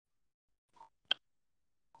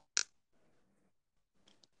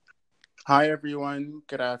Hi everyone,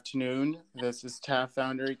 good afternoon. This is TAF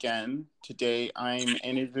Founder again. Today I'm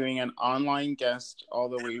interviewing an online guest all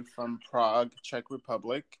the way from Prague, Czech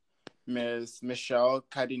Republic, Ms. Michelle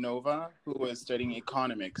Kadinova, who was studying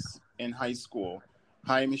economics in high school.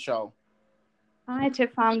 Hi Michelle, Hi,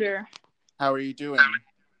 Chef Founder. how are you doing?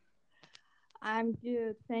 I'm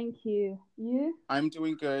good, thank you. You? I'm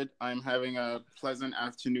doing good. I'm having a pleasant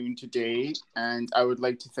afternoon today, and I would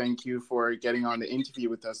like to thank you for getting on the interview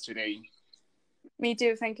with us today. Me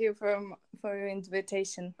too. Thank you for your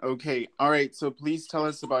invitation. Okay, all right. So please tell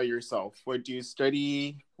us about yourself. What do you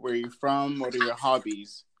study? Where are you from? What are your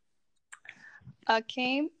hobbies?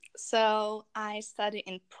 Okay, so I study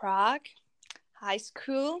in Prague high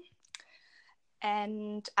school,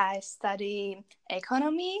 and I study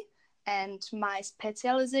economy, and my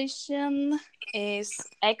specialization is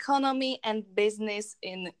economy and business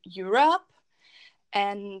in Europe.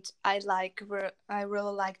 And I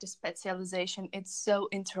really like the specialization. It's so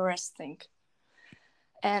interesting.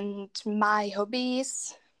 And my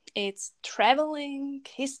hobbies, it's traveling,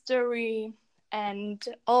 history, and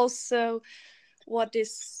also what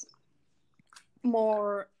is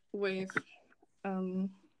more with um,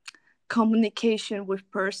 communication with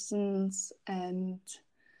persons and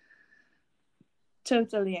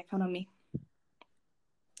totally economy.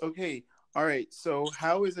 Okay, all right. So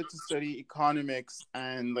how is it to study economics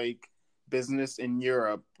and business in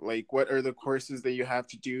Europe? Like, what are the courses that you have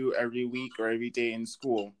to do every week or every day in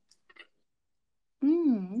school?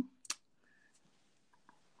 Mm.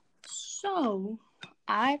 So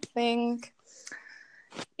I think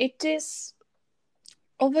it is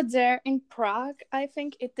over there in Prague. I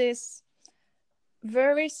think it is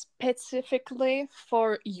very specifically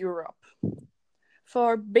for Europe,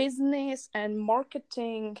 for business and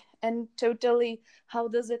marketing, and totally how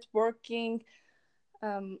does it working,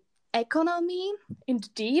 um, economy in the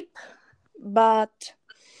deep. But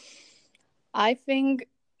I think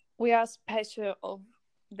we are special of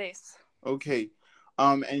this. Okay.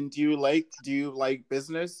 And do you like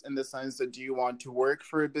business in the sense that do you want to work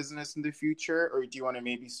for a business in the future, or do you want to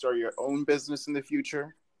maybe start your own business in the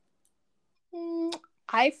future? Mm,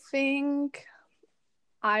 I think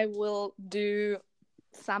I will do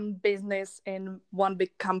some business in one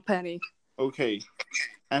big company. Okay.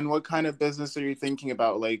 And what kind of business are you thinking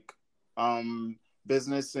about?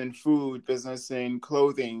 Business in food, business in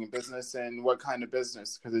clothing, business in what kind of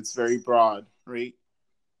business? Because it's very broad, right?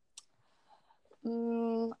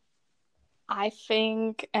 Mm, I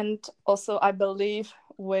think, and also I believe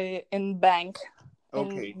we in bank, in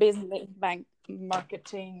Okay. business, bank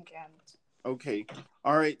marketing, and Okay.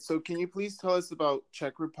 All right. So can you please tell us about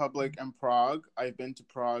Czech Republic and Prague? I've been to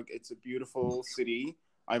Prague. It's a beautiful city.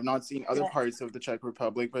 I've not seen other yeah. parts of the Czech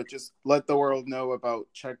Republic, but just let the world know about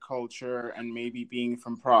Czech culture and maybe being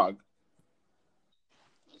from Prague.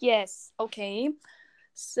 Yes, okay.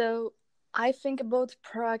 So I think about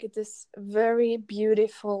Prague. It is very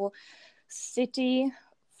beautiful city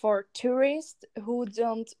for tourists who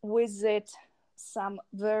don't visit some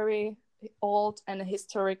very old and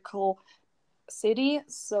historical city.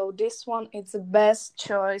 So this one is the best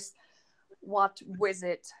choice what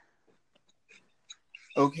visit.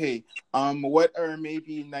 Okay. What are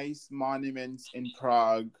maybe nice monuments in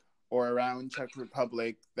Prague or around Czech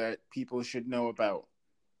Republic that people should know about?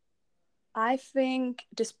 I think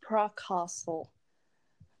this Prague Castle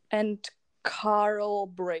and Karl's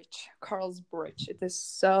Bridge. It is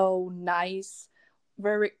so nice,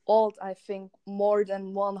 very old. I think more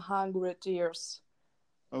than 100 years.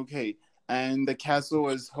 Okay. And the castle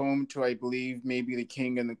was home to, I believe, maybe the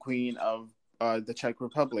king and the queen of the Czech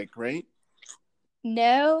Republic, right?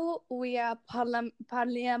 Now we are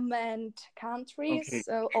parliament countries, Okay.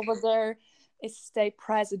 so over there is state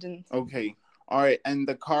president. Okay. All right. And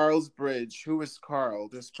the Carl's Bridge. Who is Carl?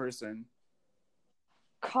 This person.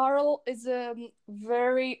 Karl is a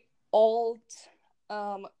very old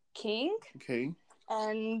um, king, Okay.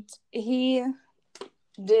 and he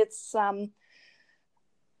did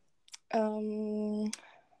um,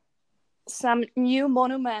 some new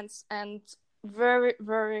monuments and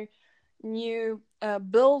very new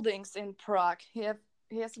buildings in Prague. He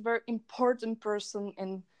is a very important person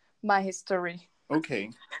in my history.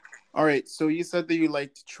 Okay. All right. So you said that you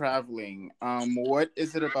liked traveling. What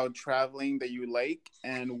is it about traveling that you like,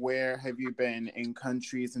 and where have you been in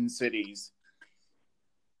countries and cities?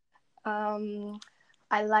 Um,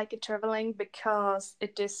 I like traveling because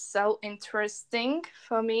it is so interesting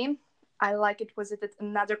for me. I like it visited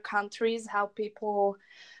in other countries, how people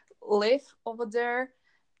live over there,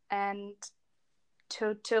 and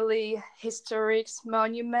totally historic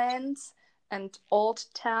monuments and old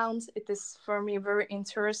towns. It is for me very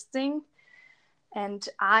interesting. And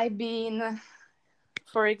I've been,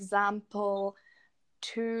 for example,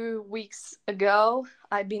 2 weeks ago,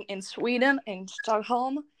 I've been in Sweden, in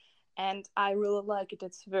Stockholm, and I really like it.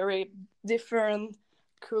 It's very different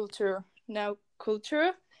culture, no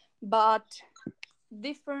culture, but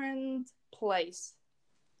different place.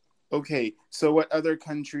 Okay, so what other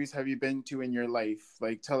countries have you been to in your life?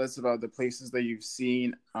 Like, tell us about the places that you've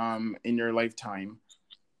seen in your lifetime.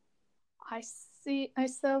 I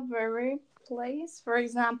saw very place, for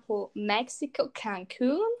example, Mexico,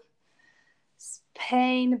 Cancun,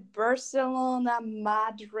 Spain, Barcelona,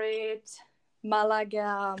 Madrid,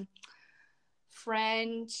 Malaga,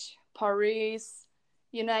 French, Paris,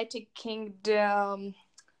 United Kingdom,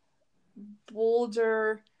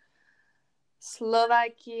 Boulder,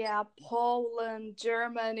 Slovakia, Poland,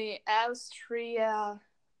 Germany, Austria,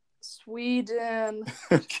 Sweden,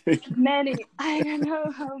 Okay. many, I don't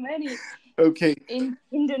know how many, Okay. in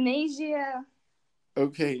Indonesia.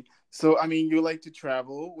 Okay. So, I mean, you like to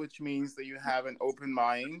travel, which means that you have an open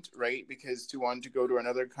mind, right? Because to want to go to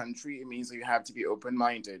another country, it means that you have to be open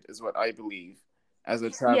minded, is what I believe as a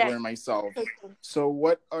Yes. traveler myself. So,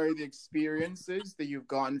 what are the experiences that you've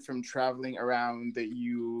gotten from traveling around that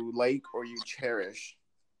you like or you cherish?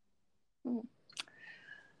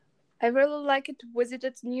 I really like it to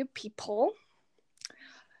visit new people,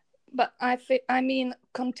 but I mean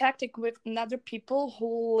contacting with other people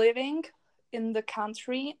who living in the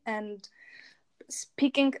country and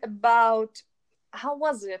speaking about how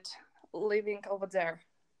was it living over there.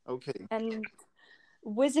 Okay. And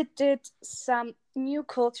visited some new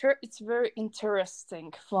culture. It's very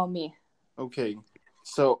interesting for me. Okay.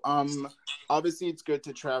 So, obviously it's good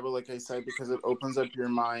to travel, like I said, because it opens up your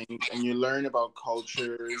mind and you learn about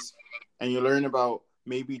cultures and you learn about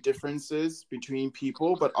maybe differences between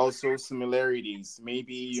people, but also similarities.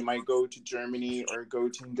 Maybe you might go to Germany or go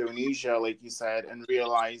to Indonesia, like you said, and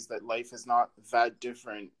realize that life is not that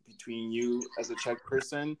different between you as a Czech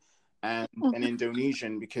person and an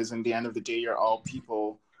Indonesian, because in the end of the day, you're all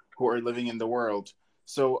people who are living in the world.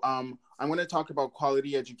 So, I'm going to talk about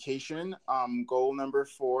quality education. Goal number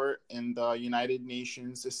 4 in the United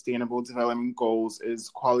Nations Sustainable Development Goals is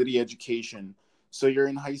quality education. So you're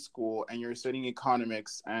in high school and you're studying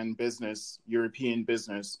economics and business, European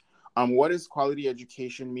business. What does quality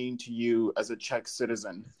education mean to you as a Czech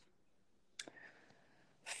citizen?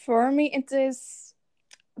 For me, it is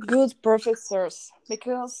good professors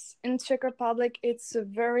because in Czech Republic it's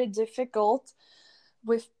very difficult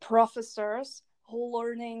with professors who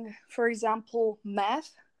learning, for example,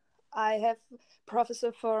 math. I have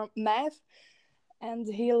professor for math, and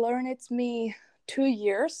he learned it me 2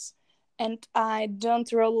 years, and I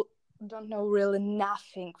don't know really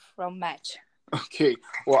nothing from math. Okay,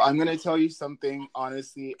 well, I'm going to tell you something.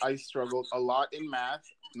 Honestly, I struggled a lot in math.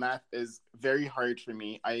 Math is very hard for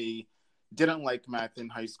me. I didn't like math in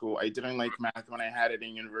high school. I didn't like math when I had it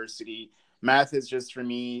in university. Math is just for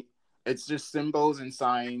me, it's just symbols and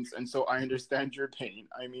signs. And so I understand your pain.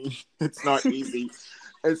 I mean, it's not easy.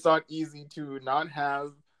 It's not easy to not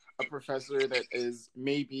have a professor that is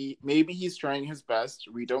maybe he's trying his best.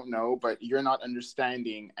 We don't know, but you're not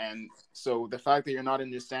understanding. And so the fact that you're not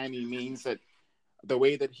understanding means that the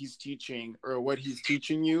way that he's teaching or what he's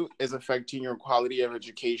teaching you is affecting your quality of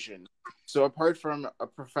education. So apart from a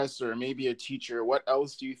professor, maybe a teacher, what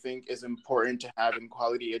else do you think is important to have in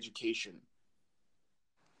quality education?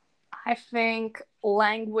 I think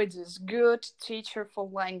language is good teacher for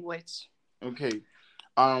language. Okay.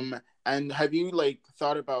 And have you like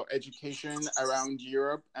thought about education around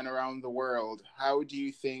Europe and around the world? How do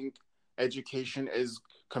you think education is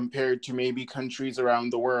compared to maybe countries around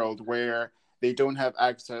the world where they don't have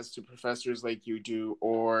access to professors like you do,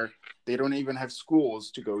 or they don't even have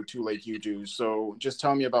schools to go to like you do? So just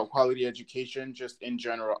tell me about quality education, just in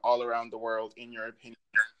general, all around the world, in your opinion.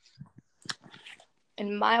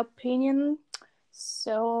 In my opinion,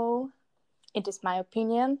 so it is my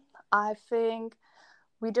opinion. I think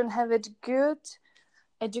we don't have it good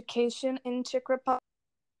education in Czech Republic.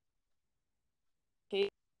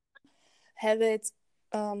 Have it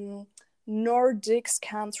Nordics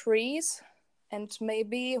countries, and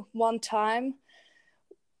maybe one time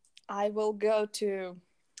I will go to,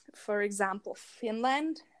 for example,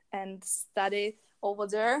 Finland and study over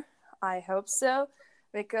there. I hope so,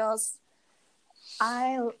 because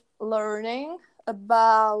I'm learning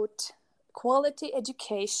about quality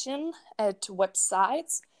education at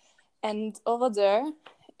websites, and over there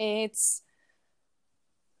it's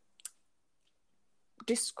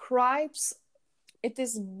describes it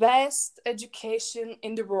is best education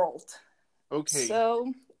in the world. Okay.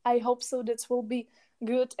 So I hope so that will be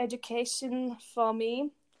good education for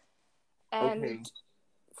me. And Okay.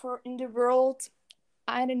 for in the world,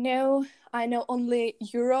 I don't know. I know only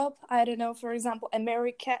Europe. I don't know, for example,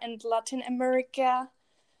 America and Latin America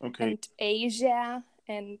Okay. and Asia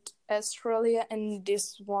and Australia and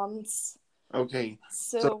these ones. Okay.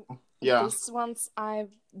 So, So yeah. these ones I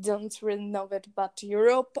don't really know it, but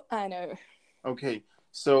Europe I know. Okay.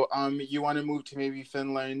 So, you want to move to maybe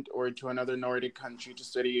Finland or to another Nordic country to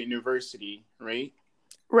study university, right?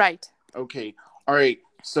 Right. Okay. All right.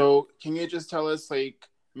 So, can you just tell us, like,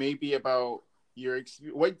 maybe about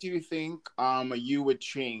what do you think you would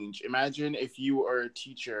change? Imagine if you are a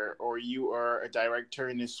teacher or you are a director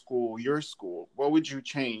in a school, your school. What would you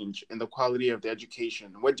change in the quality of the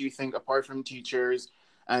education? What do you think, apart from teachers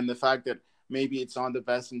and the fact that maybe it's not the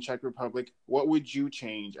best in Czech Republic, what would you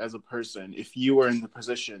change as a person if you were in the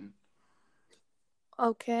position?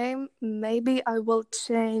 Okay, maybe I will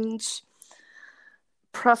change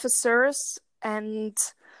professors and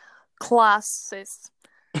classes.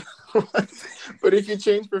 But if you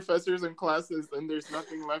change professors and classes, then there's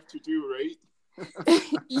nothing left to do, right?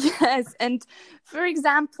 Yes, and for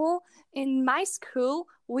example, in my school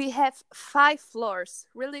we have 5 floors,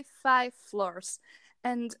 really 5 floors.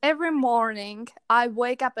 And every morning I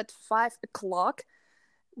wake up at 5 o'clock.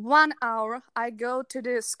 1 hour I go to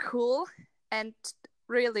the school, and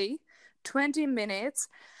really 20 minutes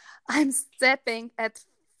I'm stepping at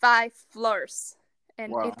 5 floors.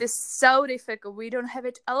 And Wow. it is so difficult. We don't have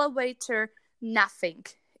it elevator, nothing.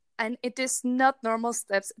 And it is not normal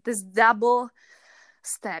steps, it is double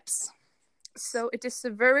steps. So it is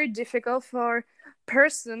very difficult for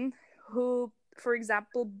person who, for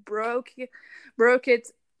example, broke it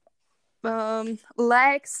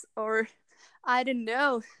legs, or I don't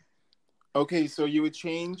know. Okay, so you would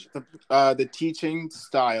change the teaching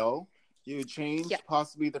style. You would Yeah, change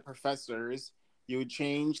possibly the professors. You would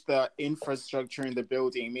change the infrastructure in the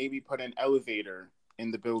building. Maybe put an elevator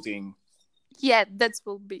in the building. yeah, that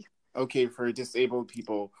will be. Okay, for disabled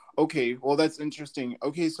people. Okay, well that's interesting.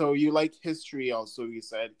 Okay, so you like history also, you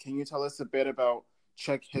said. Can you tell us a bit about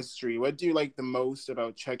Czech history? What do you like the most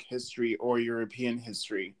about Czech history or European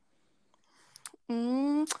history?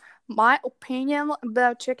 Mm, my opinion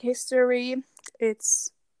about Czech history,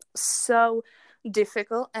 it's so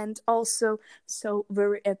difficult and also so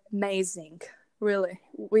very amazing. Really,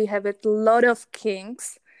 we have a lot of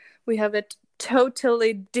kings. We have a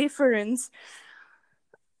totally different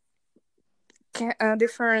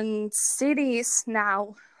cities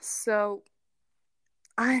now. So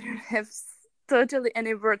I don't have totally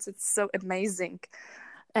any words. It's so amazing,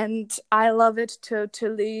 and I love it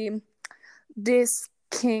totally. This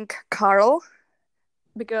King Carl,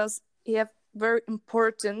 because he have very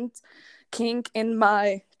important king in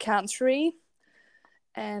my country,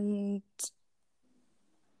 and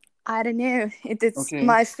I don't know, it is Okay.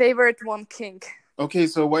 my favorite one king. Okay,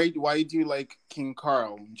 so why do you like King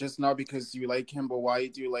Carl? Just not because you like him, but why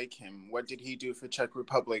do you like him? What did he do for Czech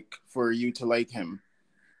Republic for you to like him?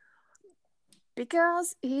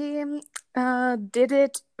 Because he did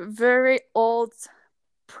it very old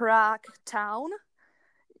Prague town.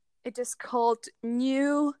 It is called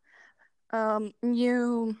New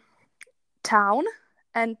Town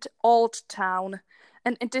and Old Town,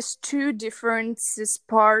 and it is two different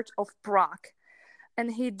part of Prague.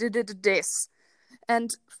 And he did it this,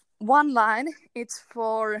 and one line it's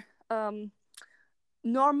for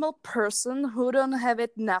normal person who don't have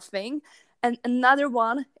it nothing, and another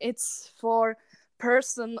one it's for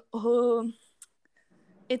person who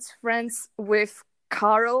it's friends with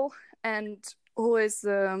Carl and who is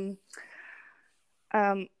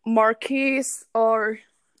Marquis or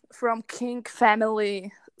from king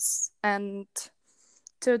family, and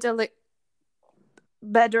totally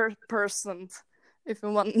better person, if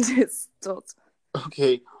you want this thought.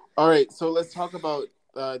 Okay, all right. So let's talk about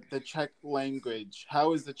the Czech language.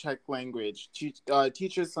 How is the Czech language?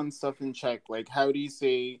 Teach us some stuff in Czech. Like how do you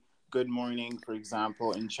say good morning, for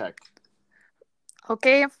example, in Czech?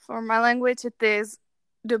 Okay, for my language it is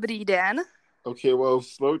dobrý den. Okay, well,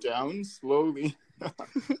 slow down, slowly,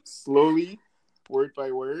 slowly, word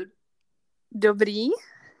by word. Dobrý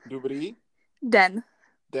Dobrý den.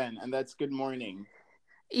 den, and that's good morning.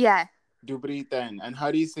 Yeah. Dobrý den. And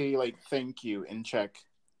how do you say like thank you in Czech?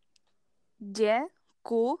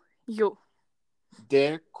 Děkuju.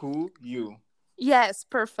 Děkuju. Yes,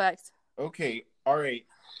 perfect. Okay, all right.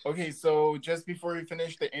 Okay, so just before we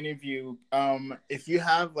finish the interview, if you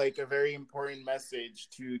have like a very important message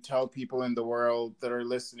to tell people in the world that are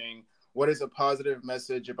listening, what is a positive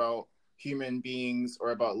message about human beings or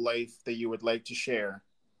about life that you would like to share?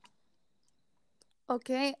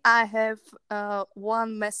 Okay, I have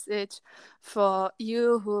one message for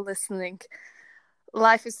you who are listening.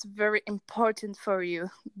 Life is very important for you.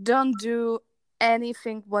 Don't do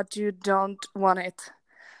anything what you don't want it.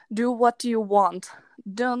 Do what you want.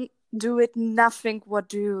 Don't do it nothing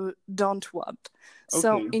what you don't want.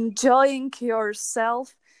 So Okay. enjoying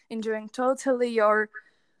yourself, enjoying totally your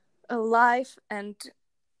life and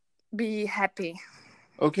be happy.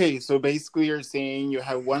 Okay, so basically you're saying you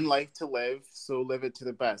have one life to live, so live it to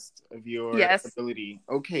the best of your Yes. ability.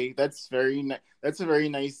 Okay, that's that's a very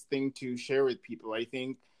nice thing to share with people. I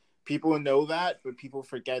think people know that, but people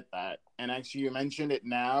forget that. And actually you mentioned it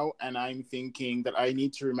now, and I'm thinking that I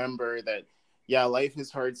need to remember that yeah, life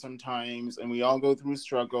is hard sometimes and we all go through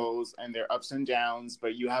struggles and there are ups and downs,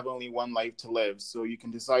 but you have only one life to live. So you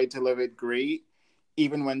can decide to live it great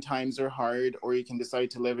even when times are hard, or you can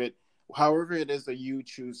decide to live it however it is that you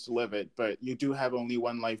choose to live it, but you do have only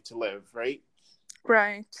one life to live, right?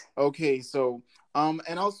 Right. Okay, so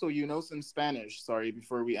and also you know some Spanish, sorry,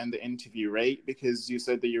 before we end the interview, right? Because you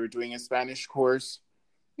said that you were doing a Spanish course.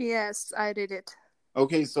 Yes, I did it.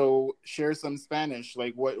 Okay, so share some Spanish.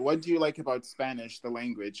 Like what do you like about Spanish, the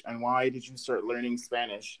language, and why did you start learning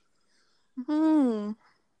Spanish? Hmm.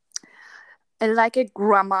 I like a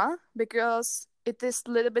grammar because it is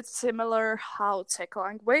a little bit similar how Czech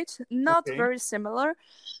language. Not Okay. very similar,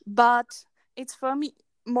 but it's for me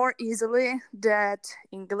more easily that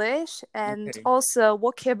English and Okay. also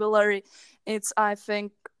vocabulary. It's I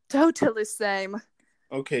think totally same.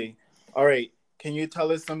 Okay. All right. Can you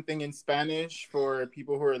tell us something in Spanish for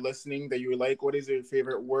people who are listening that you like? What is your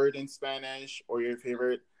favorite word in Spanish or your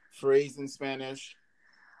favorite phrase in Spanish?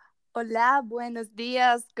 Hola, buenos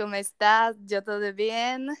días, ¿cómo estás? Yo todo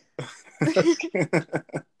bien.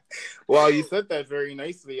 Wow, you said that very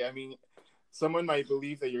nicely. I mean, someone might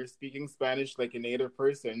believe that you're speaking Spanish like a native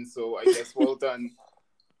person, so I guess well done.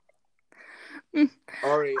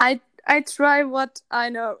 All right. I try what I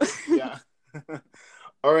know. Yeah.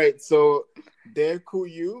 All right. So,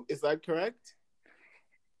 Kuyu, is that correct?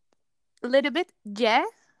 A little bit, yeah.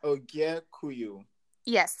 Oh, Kuyu.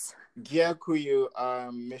 Yes. Kuyu,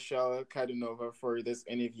 Michelle Kadunova, for this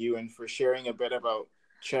interview and for sharing a bit about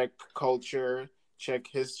Czech culture, Czech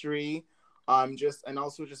history, just and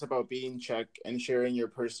also just about being Czech and sharing your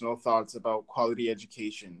personal thoughts about quality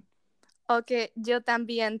education. Ok, yo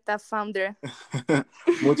también, The Founder.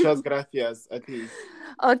 Muchas gracias a ti.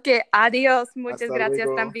 Ok, adiós. Muchas Hasta gracias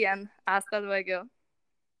luego. también. Hasta luego.